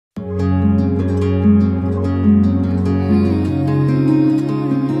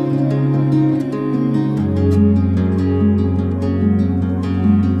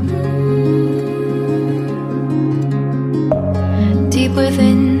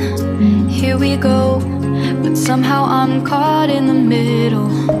here we go, but somehow I'm caught in the middle.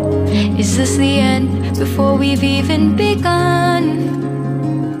 Is this the end before we've even begun?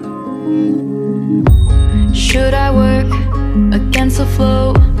 Should I work against the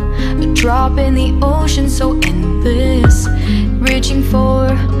flow, a drop in the ocean so endless, reaching for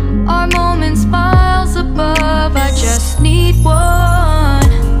our moments miles above? I just need one,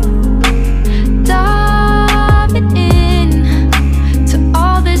 diving in to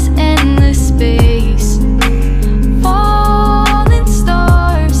all this endless space, falling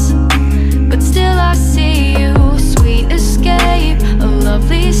stars, but still I see you. Sweet escape, a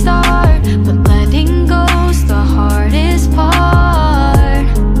lovely start, but letting go's the hardest part.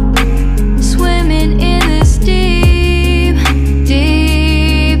 Swimming in this deep,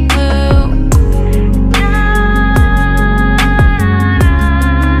 deep blue.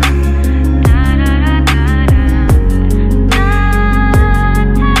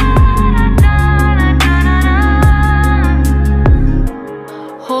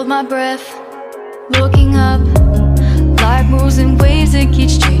 Hold my breath, looking up. Life moves in waves that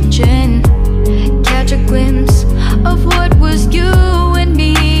keeps changing. Catch a glimpse of what was you and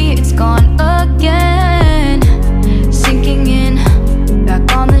me. It's gone again, sinking in,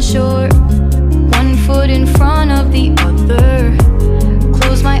 back on the shore, one foot in front of the other.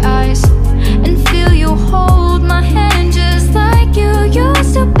 Close my eyes and feel you hold my hand just like you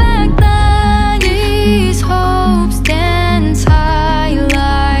used to back then. These hopes dance high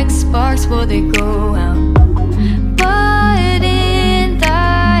like sparks before they go out. But in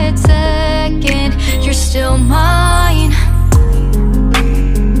that second, you're still mine.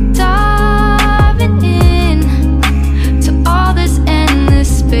 Diving in to all this endless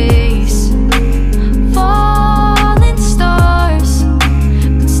space, falling stars,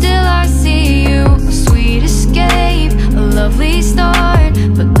 but still I see you. A sweet escape, a lovely start,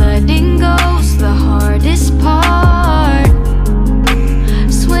 but letting go's the hardest part.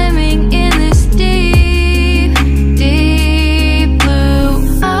 Swimming in this deep, deep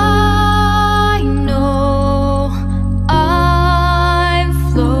blue. I know I'm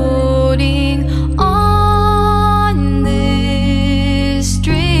floating on this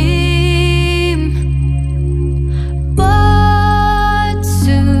dream, but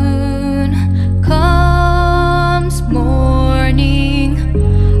soon comes morning.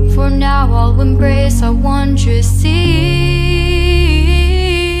 For now I'll embrace our wondrous sea.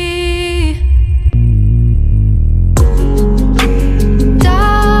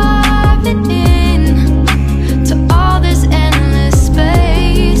 Diving in to all this endless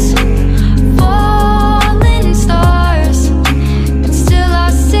space, falling stars, but still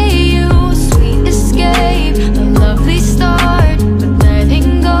I see you. Sweet escape, a lovely start, but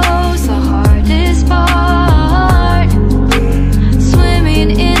letting go's the hardest part.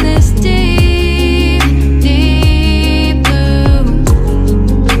 Swimming in this deep, deep blue.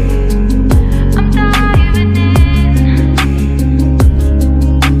 I'm diving in.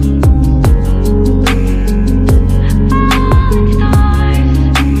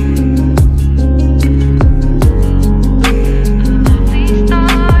 Falling stars, a lovely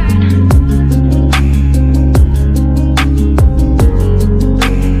start.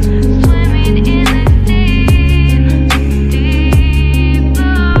 Swimming in this deep, deep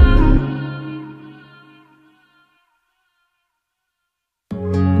blue.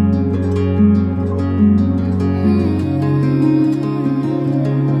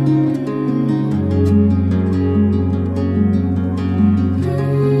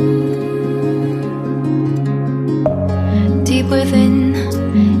 Deep within,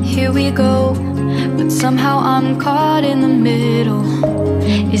 here we go, but somehow I'm caught in the middle.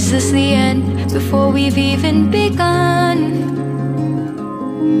 Is this the end before we've even begun?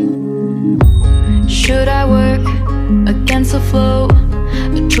 Should I work against the flow,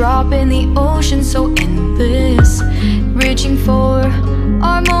 a drop in the ocean so endless, reaching for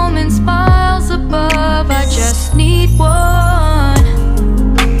our moments miles above? I just need one,